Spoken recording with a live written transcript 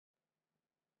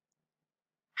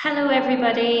Hello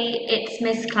everybody, it's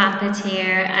Miss Clampett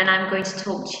here and I'm going to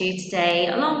talk to you today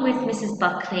along with Mrs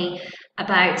Buckley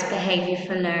about Behaviour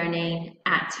for Learning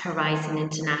at Horizon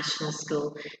International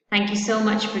School. Thank you so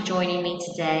much for joining me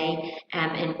today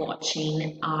and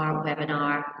watching our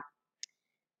webinar.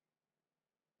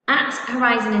 At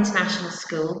Horizon International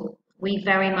School, we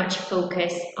very much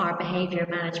focus our behaviour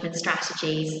management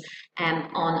strategies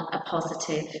on a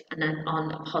positive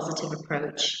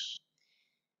approach.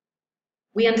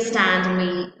 We understand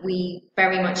and we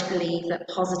very much believe that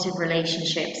positive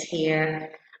relationships here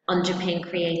underpin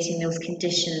creating those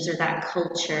conditions or that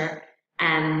culture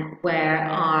where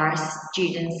our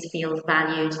students feel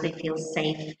valued, they feel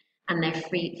safe, and they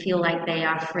feel like they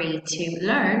are free to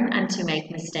learn and to make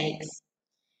mistakes.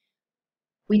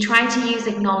 We try to use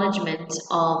acknowledgement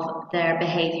of their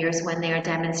behaviours when they are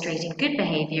demonstrating good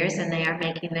behaviours and they are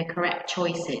making the correct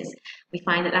choices. We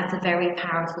find that that's a very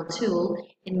powerful tool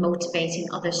in motivating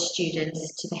other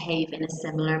students to behave in a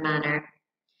similar manner.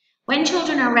 When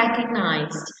children are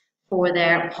recognised for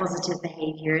their positive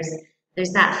behaviours,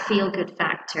 there's that feel-good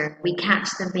factor. We catch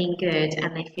them being good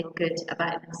and they feel good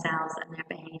about themselves and their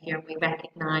behaviour, and we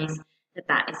recognise that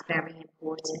that is very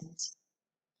important.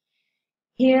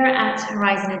 Here at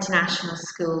Horizon International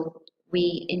School,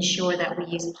 we ensure that we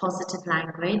use positive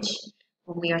language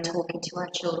when we are talking to our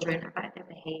children about their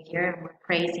behaviour, and we're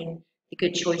praising the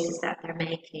good choices that they're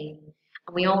making.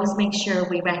 And we always make sure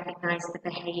we recognise the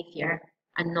behaviour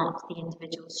and not the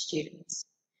individual students.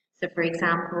 So for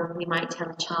example, we might tell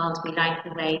a child we like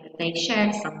the way that they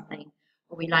shared something,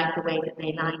 or we like the way that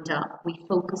they lined up. We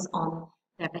focus on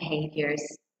their behaviours.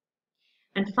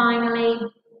 And finally,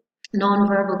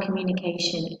 non-verbal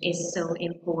communication is so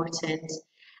important,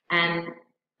 and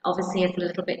obviously it's a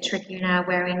little bit trickier now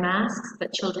wearing masks,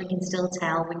 but children can still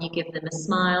tell when you give them a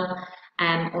smile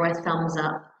or a thumbs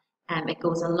up. It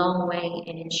goes a long way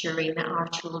in ensuring that our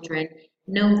children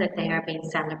know that they are being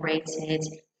celebrated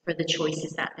for the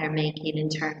choices that they're making in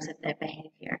terms of their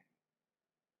behaviour.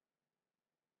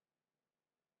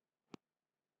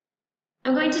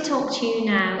 I'm going to talk to you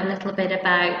now a little bit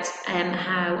about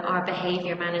how our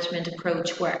behaviour management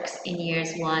approach works in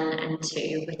years 1 and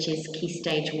 2, which is Key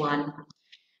Stage 1.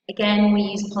 Again, we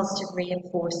use positive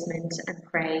reinforcement and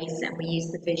praise, and we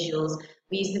use the visuals.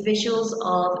 We use the visuals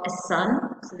of a sun,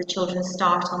 so the children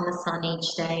start on the sun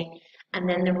each day, and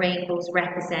then the rainbows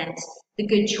represent the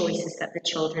good choices that the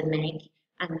children make.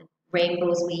 And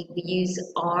rainbows, we use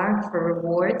R for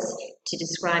rewards to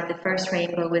describe. The first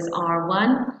rainbow is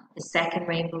R1, the second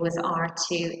rainbow is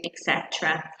R2,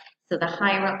 etc. So the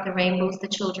higher up the rainbows the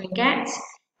children get,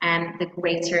 the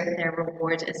greater their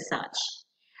reward as such.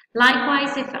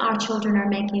 Likewise, if our children are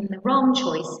making the wrong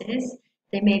choices,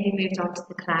 they may be moved on to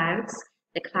the clouds.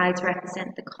 The clouds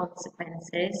represent the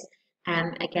consequences.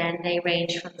 Again, they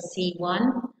range from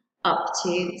C1 up to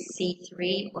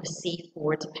C3 or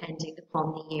C4, depending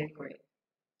upon the year group.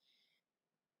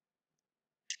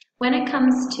 When it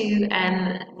comes to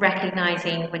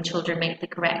recognising when children make the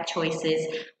correct choices,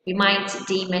 we might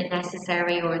deem it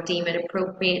necessary or deem it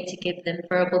appropriate to give them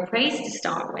verbal praise to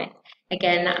start with.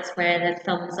 Again, that's where the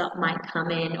thumbs up might come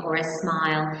in, or a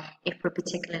smile if we're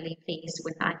particularly pleased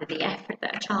with either the effort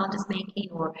that a child is making,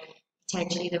 or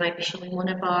potentially they might be showing one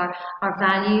of our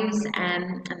values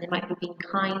and they might be being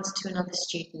kind to another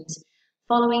student.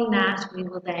 Following that, we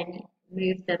will then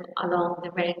move them along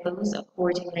the rainbows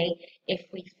accordingly if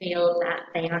we feel that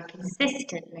they are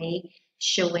consistently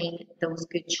showing those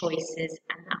good choices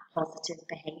and that positive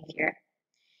behaviour.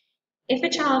 If a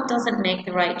child doesn't make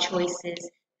the right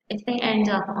choices, if they end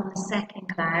up on the second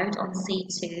cloud, on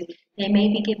C2, they may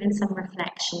be given some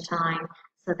reflection time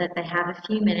so that they have a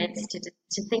few minutes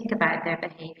to think about their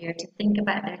behaviour, to think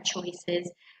about their choices,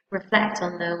 reflect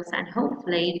on those, and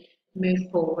hopefully move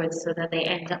forward so that they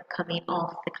end up coming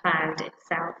off the cloud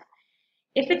itself.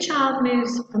 If a child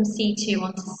moves from C2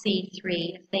 onto C3,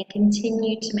 if they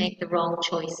continue to make the wrong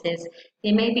choices,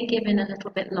 they may be given a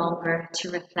little bit longer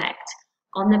to reflect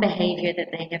on the behaviour that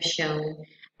they have shown,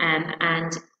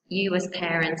 and you as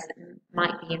parents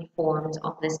might be informed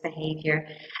of this behaviour,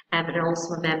 and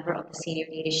also a member of the senior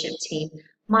leadership team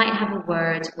might have a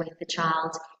word with the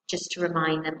child just to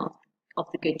remind them of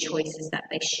the good choices that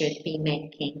they should be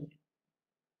making.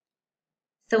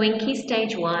 So in Key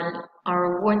Stage 1,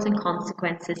 our rewards and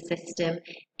consequences system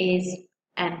is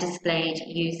displayed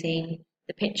using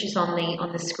the pictures on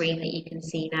the screen that you can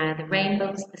see now, the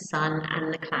rainbows, the sun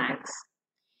and the clouds.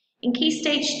 In Key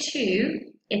Stage 2,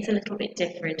 it's a little bit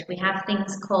different. We have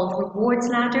things called rewards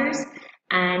ladders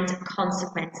and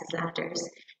consequences ladders.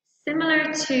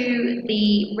 Similar to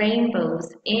the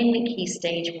rainbows in Key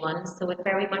Stage 1, so it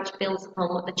very much builds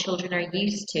upon what the children are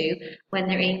used to when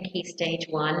they're in Key Stage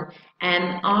 1.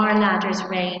 Our ladders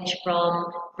range from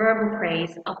verbal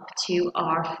praise up to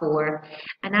R4.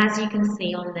 And as you can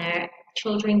see on there,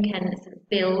 children can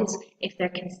build if they're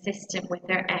consistent with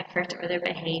their effort or their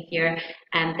behaviour,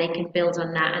 and they can build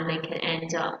on that and they can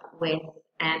end up with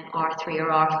R3 or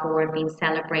R4 being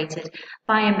celebrated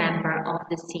by a member of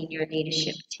the senior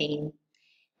leadership team.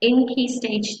 In Key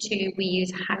Stage 2, we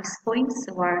use house points,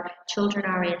 so our children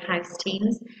are in house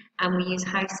teams, and we use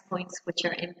house points which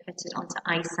are inputted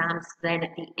onto ISAMs. Then at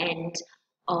the end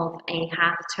of a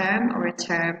half term or a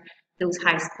term, those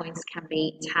house points can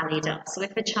be tallied up. So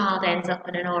if a child ends up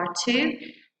in an R2,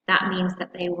 that means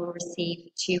that they will receive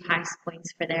 2 house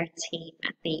points for their team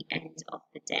at the end of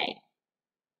the day.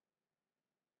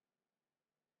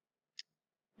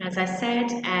 As I said,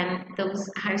 those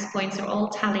house points are all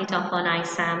tallied up on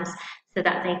ISAMs so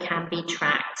that they can be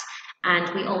tracked. And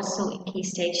we also in Key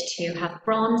Stage 2 have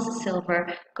bronze,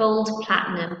 silver, gold,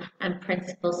 platinum and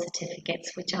principal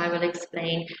certificates, which I will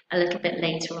explain a little bit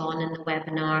later on in the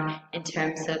webinar in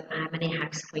terms of how many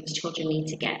house points children need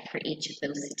to get for each of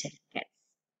those certificates.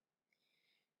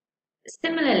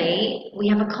 Similarly, we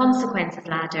have a consequences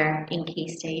ladder in Key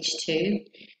Stage 2.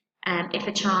 If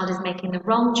a child is making the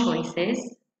wrong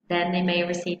choices, then they may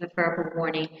receive a verbal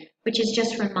warning, which is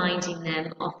just reminding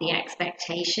them of the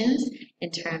expectations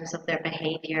in terms of their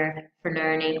behaviour for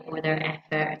learning or their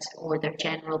effort or their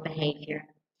general behaviour.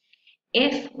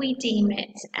 If we deem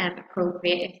it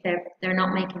appropriate, if they're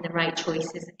not making the right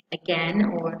choices again,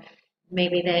 or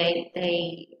maybe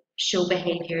they show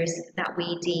behaviours that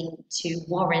we deem to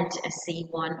warrant a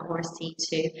C1 or a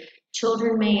C2,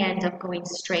 children may end up going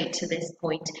straight to this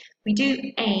point. We do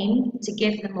aim to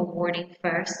give them a warning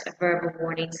first, a verbal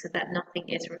warning, so that nothing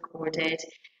is recorded.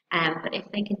 But if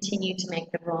they continue to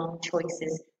make the wrong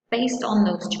choices, based on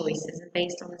those choices and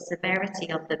based on the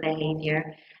severity of the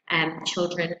behaviour,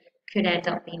 children could end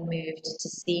up being moved to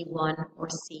C1 or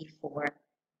C4.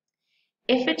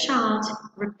 If a child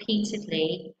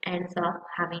repeatedly ends up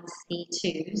having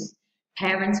C2s,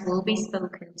 parents will be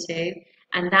spoken to,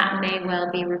 and that may well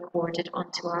be recorded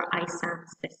onto our ISAM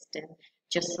system,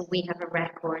 just so we have a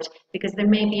record, because there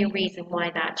may be a reason why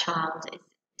that child is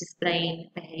displaying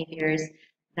behaviours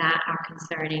that are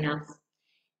concerning us.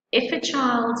 If a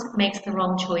child makes the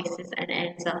wrong choices and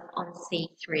ends up on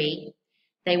C3,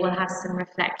 they will have some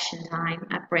reflection time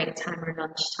at break time or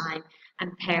lunch time,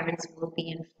 and parents will be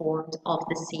informed of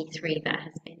the C3 that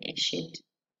has been issued.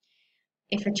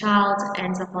 If a child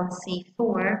ends up on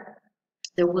C4,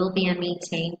 there will be a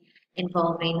meeting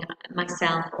involving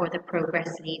myself or the progress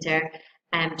leader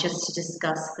just to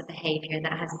discuss the behaviour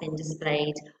that has been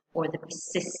displayed or the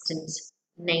persistent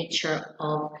nature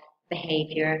of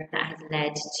behaviour that has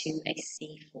led to a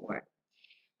C4.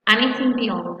 Anything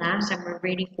beyond that, and we're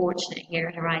really fortunate here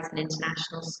at Horizon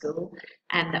International School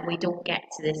that we don't get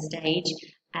to this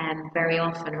stage very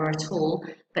often or at all,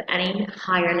 but any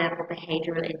higher level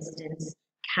behavioural incidents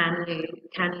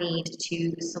can lead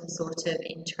to some sort of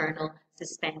internal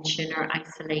suspension or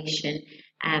isolation,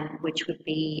 which would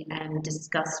be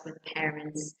discussed with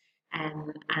parents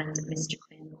and Mr.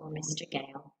 Quinn or Mr.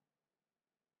 Gale.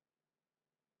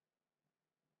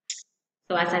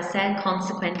 So as I said,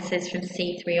 consequences from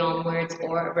C3 onwards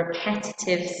or a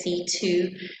repetitive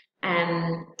C2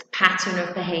 pattern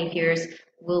of behaviours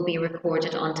will be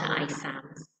recorded onto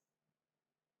ISAMs.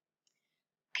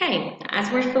 Okay, as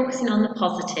we're focusing on the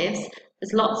positives,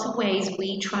 there's lots of ways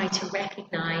we try to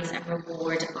recognise and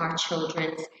reward our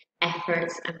children's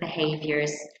efforts and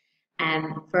behaviours.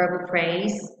 Verbal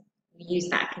praise, we use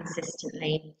that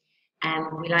consistently.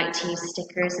 We like to use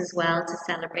stickers as well to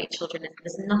celebrate children.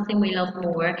 There's nothing we love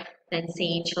more than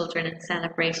seeing children and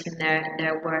celebrating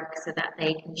their work so that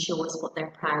they can show us what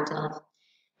they're proud of.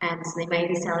 So they may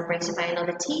be celebrated by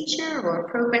another teacher or a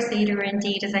progress leader, or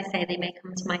indeed, as I say, they may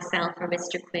come to myself or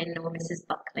Mr. Quinn or Mrs.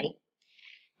 Buckley.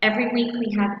 Every week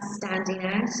we have Standing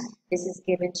Out. This is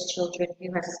given to children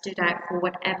who have stood out for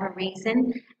whatever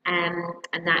reason,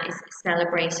 and that is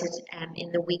celebrated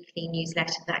in the weekly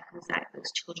newsletter that comes out.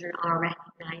 Those children are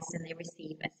recognised and they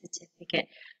receive a certificate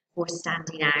for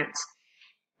standing out.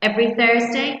 Every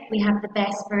Thursday we have the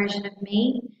best version of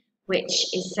me, which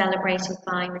is celebrated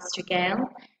by Mr. Gale,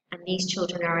 and these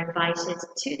children are invited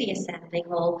to the Assembly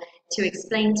Hall to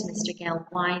explain to Mr. Gale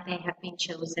why they have been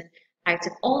chosen out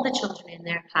of all the children in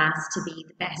their class to be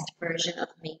the best version of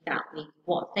me that week,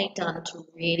 what they've done to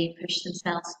really push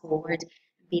themselves forward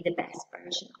and be the best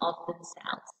version of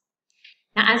themselves.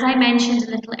 Now, as I mentioned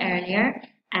a little earlier,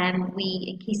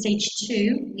 in Key Stage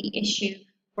 2, we issue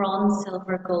bronze,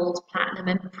 silver, gold, platinum,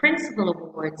 and principal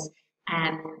awards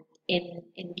in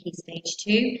Key Stage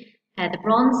 2. The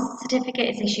bronze certificate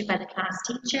is issued by the class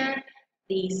teacher,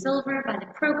 the silver by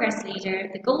the progress leader,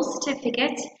 the gold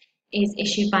certificate is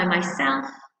issued by myself,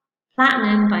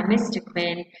 platinum by Mr.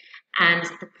 Quinn, and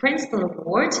the principal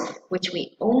award, which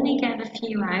we only gave a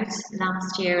few out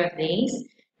last year of these,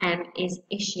 is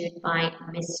issued by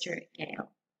Mr.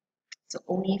 Gale. So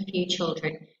only a few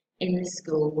children in the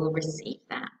school will receive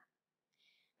that.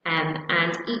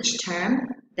 And each term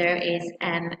there is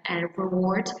a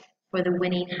reward for the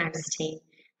winning house team.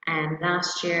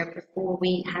 Last year, before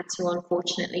we had to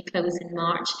unfortunately close in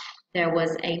March, there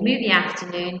was a movie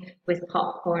afternoon with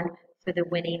popcorn for the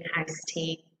winning house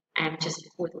team just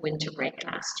before the winter break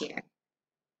last year.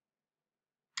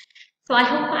 So I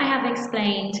hope I have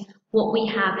explained what we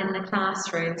have in the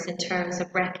classrooms in terms of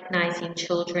recognising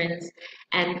children's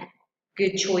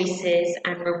good choices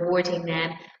and rewarding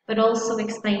them, but also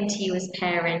explain to you as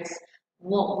parents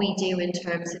what we do in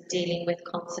terms of dealing with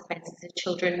consequences if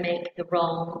children make the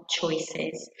wrong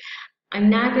choices. I'm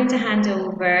now going to hand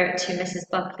over to Mrs.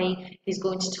 Buckley, who's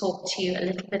going to talk to you a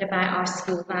little bit about our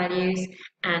school values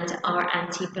and our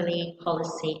anti-bullying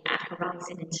policy at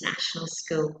Horizon International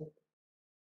School.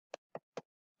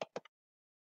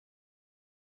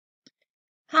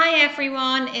 Hi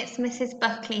everyone, it's Mrs.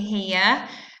 Buckley here.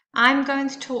 I'm going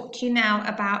to talk to you now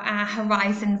about our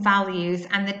Horizon values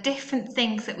and the different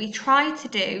things that we try to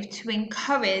do to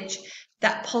encourage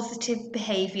that positive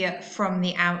behaviour from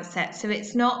the outset. So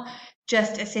it's not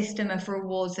just a system of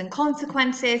rewards and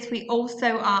consequences, we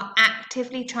also are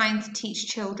actively trying to teach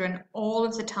children all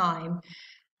of the time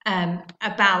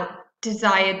about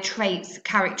desired traits,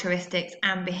 characteristics,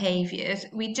 and behaviours.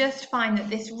 We just find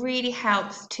that this really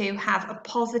helps to have a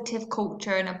positive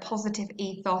culture and a positive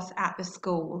ethos at the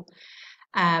school.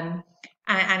 And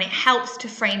it helps to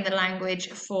frame the language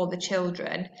for the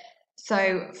children.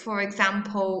 So, for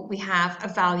example, we have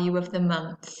a value of the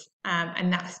month.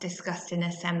 And that's discussed in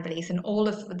assemblies, and all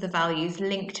of the values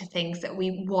link to things that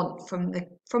we want from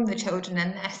the children,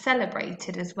 and they're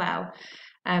celebrated as well.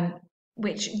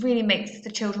 Which really makes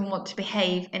the children want to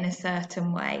behave in a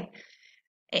certain way.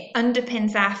 It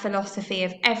underpins our philosophy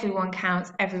of everyone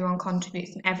counts, everyone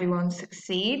contributes, and everyone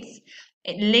succeeds.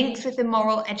 It links with the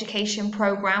moral education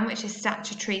programme, which is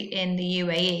statutory in the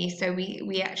UAE. So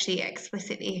we actually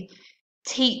explicitly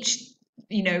teach,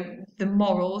 the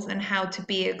morals and how to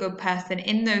be a good person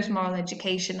in those moral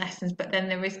education lessons. But then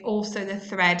there is also the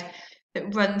thread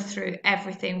that runs through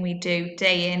everything we do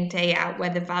day in, day out, where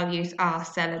the values are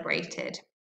celebrated.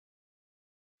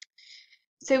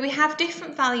 So we have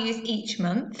different values each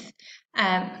month.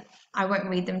 I won't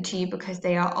read them to you because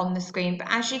they are on the screen, but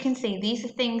as you can see, these are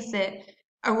things that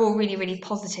are all really, really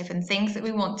positive and things that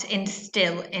we want to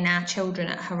instill in our children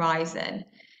at Horizon.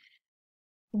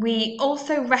 We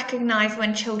also recognise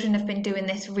when children have been doing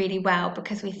this really well,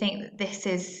 because we think that this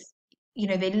is,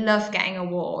 they love getting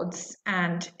awards,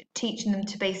 and teaching them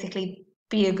to basically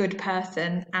be a good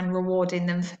person and rewarding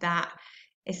them for that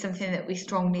is something that we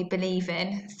strongly believe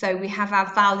in. So we have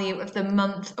our value of the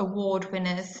month award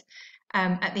winners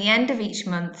at the end of each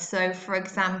month. So for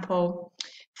example,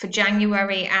 for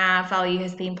January, our value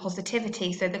has been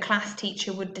positivity. So the class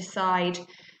teacher would decide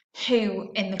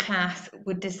who in the class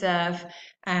would deserve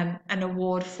an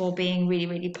award for being really,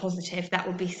 really positive. That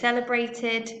would be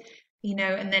celebrated,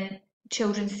 and then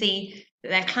children see that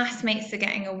their classmates are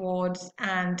getting awards,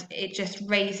 and it just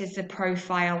raises the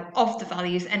profile of the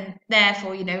values, and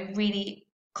therefore, really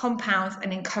compounds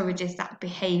and encourages that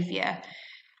behaviour.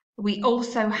 We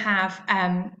also have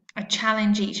a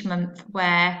challenge each month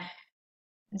where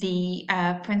the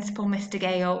principal, Mr.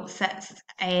 Gale, sets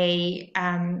a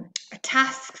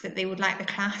task that they would like the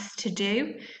class to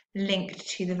do linked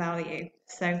to the value.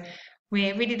 So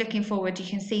we're really looking forward. You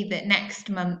can see that next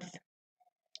month,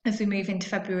 as we move into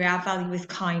February, our value is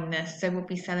kindness. So we'll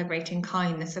be celebrating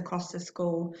kindness across the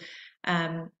school.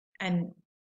 And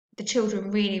the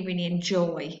children really, really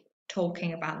enjoy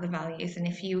talking about the values. And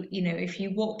if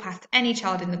you walk past any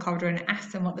child in the corridor and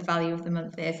ask them what the value of the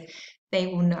month is, they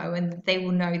will know, and they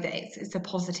will know that it's a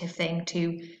positive thing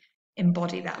to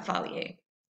embody that value.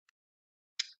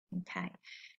 Okay.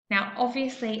 Now,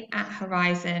 obviously at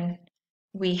Horizon,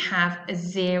 we have a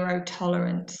zero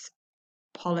tolerance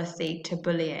policy to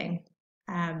bullying.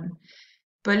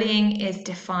 Bullying is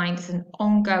defined as an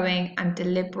ongoing and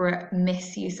deliberate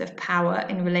misuse of power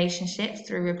in relationships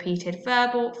through repeated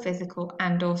verbal, physical,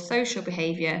 and/or social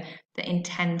behaviour that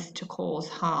intends to cause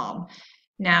harm.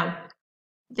 Now,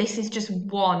 this is just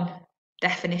one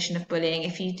definition of bullying.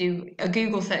 If you do a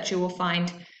Google search, you will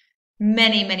find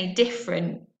many, many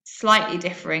different slightly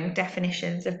differing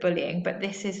definitions of bullying, but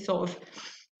this is sort of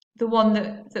the one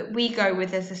that we go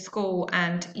with as a school,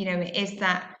 and it is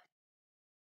that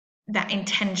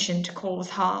intention to cause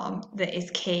harm that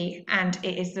is key, and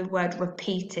it is the word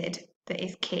repeated that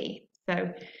is key.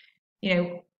 So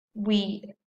we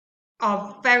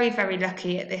are very, very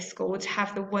lucky at this school to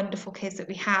have the wonderful kids that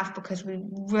we have, because we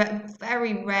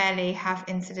very rarely have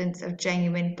incidents of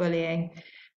genuine bullying,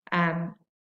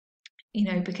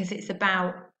 because it's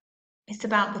about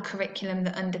the curriculum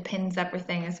that underpins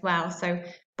everything as well. So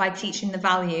by teaching the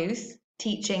values,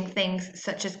 teaching things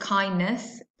such as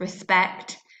kindness,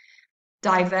 respect,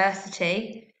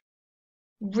 diversity,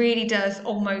 really does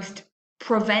almost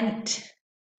prevent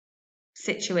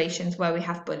situations where we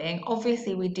have bullying.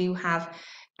 Obviously, we do have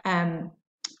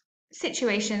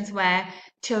situations where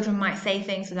children might say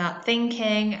things without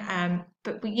thinking,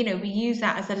 but we use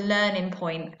that as a learning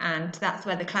point, and that's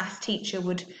where the class teacher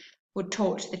would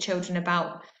talk to the children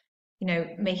about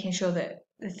making sure that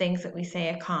the things that we say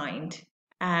are kind.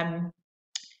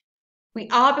 We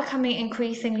are becoming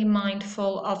increasingly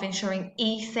mindful of ensuring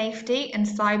e-safety and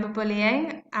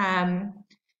cyberbullying.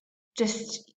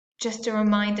 Just a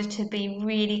reminder to be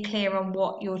really clear on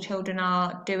what your children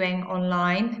are doing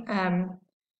online.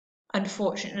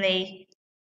 Unfortunately,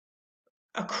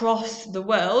 across the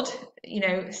world,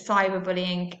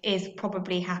 cyberbullying is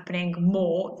probably happening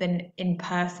more than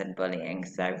in-person bullying.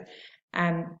 So,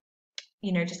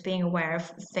 just being aware of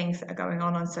things that are going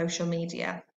on social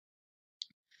media.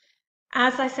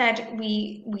 As I said,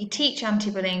 we teach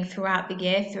anti-bullying throughout the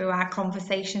year through our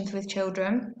conversations with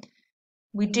children.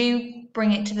 We do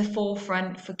bring it to the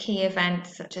forefront for key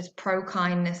events such as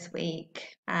Pro-Kindness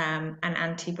Week and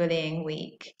Anti-Bullying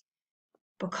Week,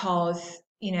 because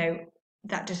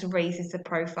that just raises the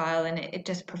profile, and it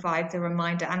just provides a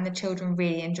reminder, and the children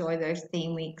really enjoy those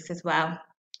theme weeks as well.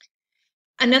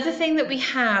 Another thing that we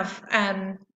have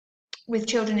with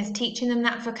children is teaching them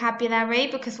that vocabulary,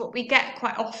 because what we get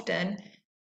quite often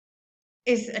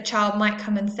is a child might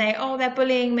come and say, oh, they're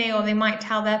bullying me, or they might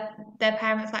tell their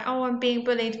parents, like, oh, I'm being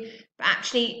bullied. But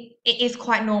actually, it is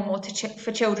quite normal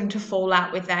for children to fall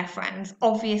out with their friends.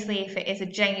 Obviously, if it is a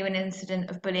genuine incident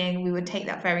of bullying, we would take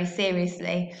that very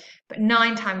seriously. But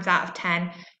 9 times out of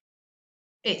 10,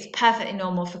 it's perfectly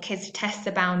normal for kids to test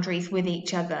the boundaries with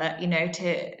each other,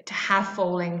 to have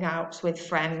falling outs with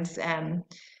friends.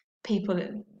 People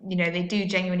that they do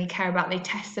genuinely care about, they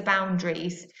test the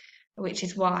boundaries, which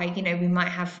is why we might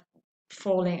have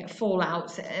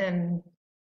fallouts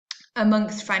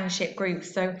amongst friendship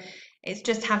groups. So it's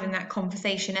just having that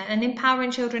conversation and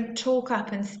empowering children to talk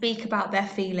up and speak about their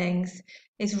feelings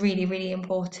is really, really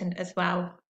important as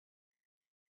well.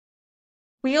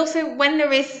 We also, when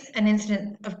there is an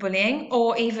incident of bullying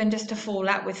or even just a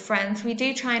fallout with friends, we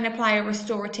do try and apply a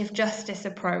restorative justice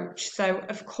approach. So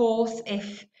of course,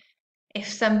 if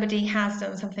somebody has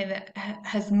done something that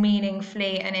has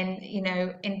meaningfully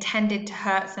and intended to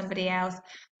hurt somebody else,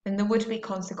 then there would be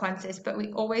consequences. But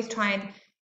we always try and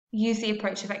use the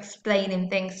approach of explaining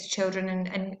things to children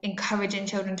and encouraging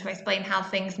children to explain how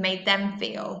things made them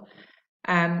feel.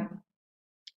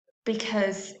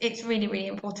 Because it's really, really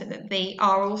important that they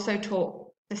are also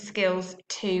taught the skills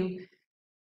to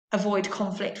avoid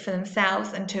conflict for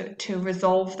themselves and to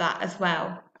resolve that as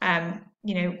well.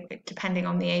 Depending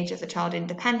on the age of the child,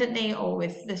 independently or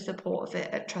with the support of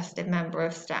a trusted member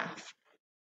of staff.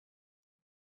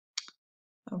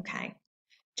 Okay,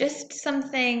 just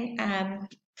something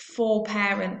for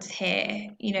parents here.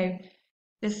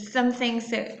 There's some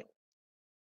things that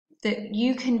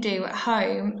you can do at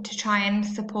home to try and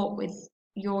support with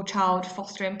your child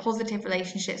fostering positive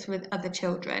relationships with other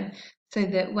children, so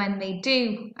that when they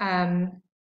do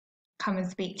come and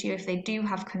speak to you, if they do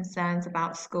have concerns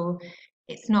about school,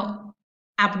 it's not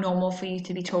abnormal for you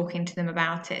to be talking to them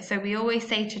about it. So we always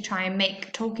say to try and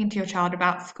make talking to your child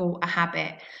about school a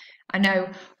habit. I know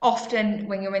often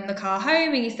when you're in the car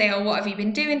home and you say, oh, what have you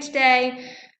been doing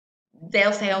today?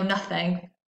 They'll say, oh, nothing,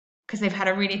 because they've had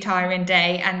a really tiring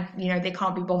day and they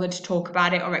can't be bothered to talk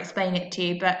about it or explain it to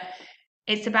you. But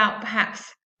it's about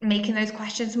perhaps making those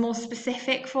questions more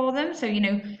specific for them. So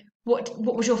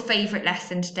what was your favorite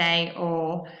lesson today,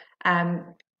 or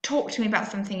talk to me about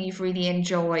something you've really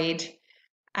enjoyed,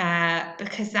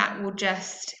 because that will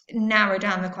just narrow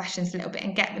down the questions a little bit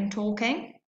and get them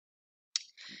talking.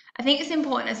 I think it's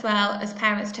important as well as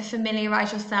parents to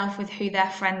familiarise yourself with who their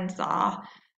friends are,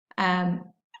 and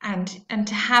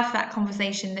to have that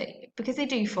conversation, that because they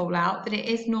do fall out, that it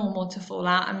is normal to fall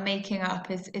out, and making up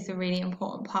is a really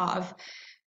important part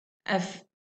of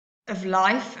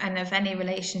life and of any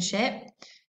relationship.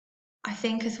 I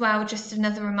think as well, just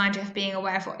another reminder of being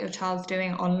aware of what your child's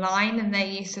doing online and their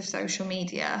use of social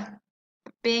media.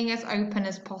 Being as open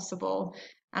as possible.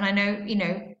 And I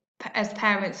know, as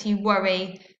parents, you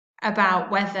worry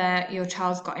about whether your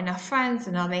child's got enough friends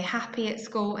and are they happy at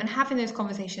school. And having those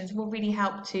conversations will really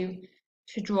help to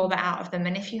draw that out of them.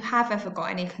 And if you have ever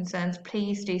got any concerns,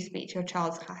 please do speak to your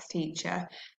child's class teacher.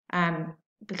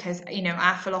 Because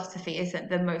our philosophy is that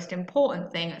the most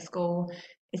important thing at school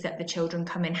is that the children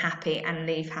come in happy and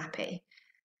leave happy.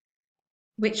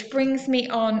 Which brings me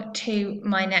on to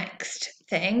my next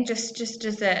thing, just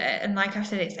as and like I've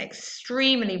said, it's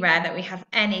extremely rare that we have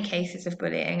any cases of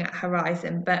bullying at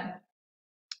Horizon, but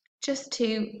just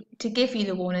to give you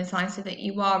the warning signs so that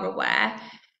you are aware,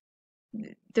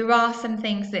 there are some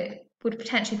things that would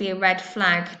potentially be a red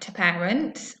flag to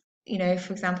parents.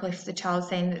 For example, if the child's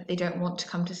saying that they don't want to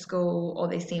come to school, or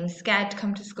they seem scared to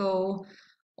come to school,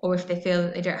 or if they feel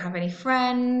that they don't have any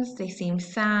friends, they seem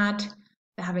sad,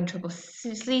 they're having trouble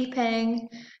sleeping,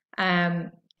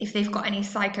 if they've got any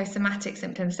psychosomatic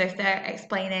symptoms, so if they're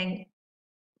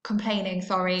complaining,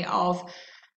 of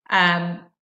a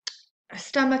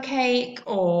stomach ache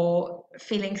or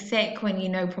feeling sick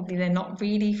when probably they're not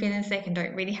really feeling sick and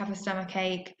don't really have a stomach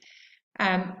ache,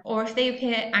 or if they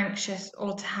appear anxious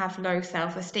or to have low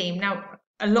self-esteem. Now,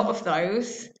 a lot of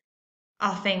those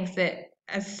are things that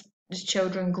as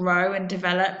children grow and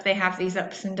develop, they have these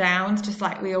ups and downs, just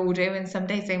like we all do. And some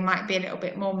days they might be a little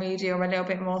bit more moody or a little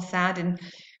bit more sad. And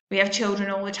we have children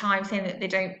all the time saying that they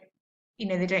don't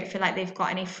feel like they've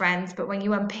got any friends. But when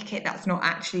you unpick it, that's not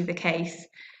actually the case.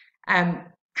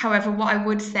 However, what I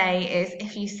would say is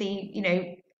if you see,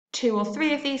 2 or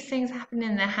 3 of these things happening,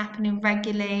 and they're happening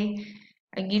regularly,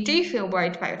 and you do feel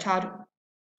worried about your child,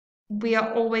 we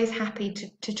are always happy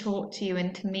to talk to you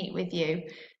and to meet with you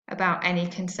about any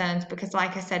concerns, because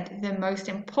like I said, the most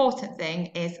important thing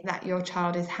is that your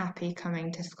child is happy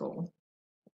coming to school.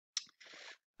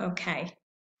 Okay,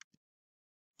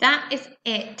 that is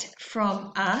it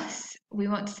from us. We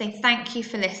want to say thank you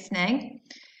for listening.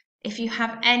 If you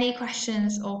have any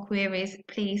questions or queries,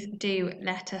 please do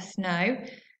let us know,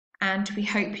 and we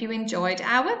hope you enjoyed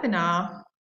our webinar.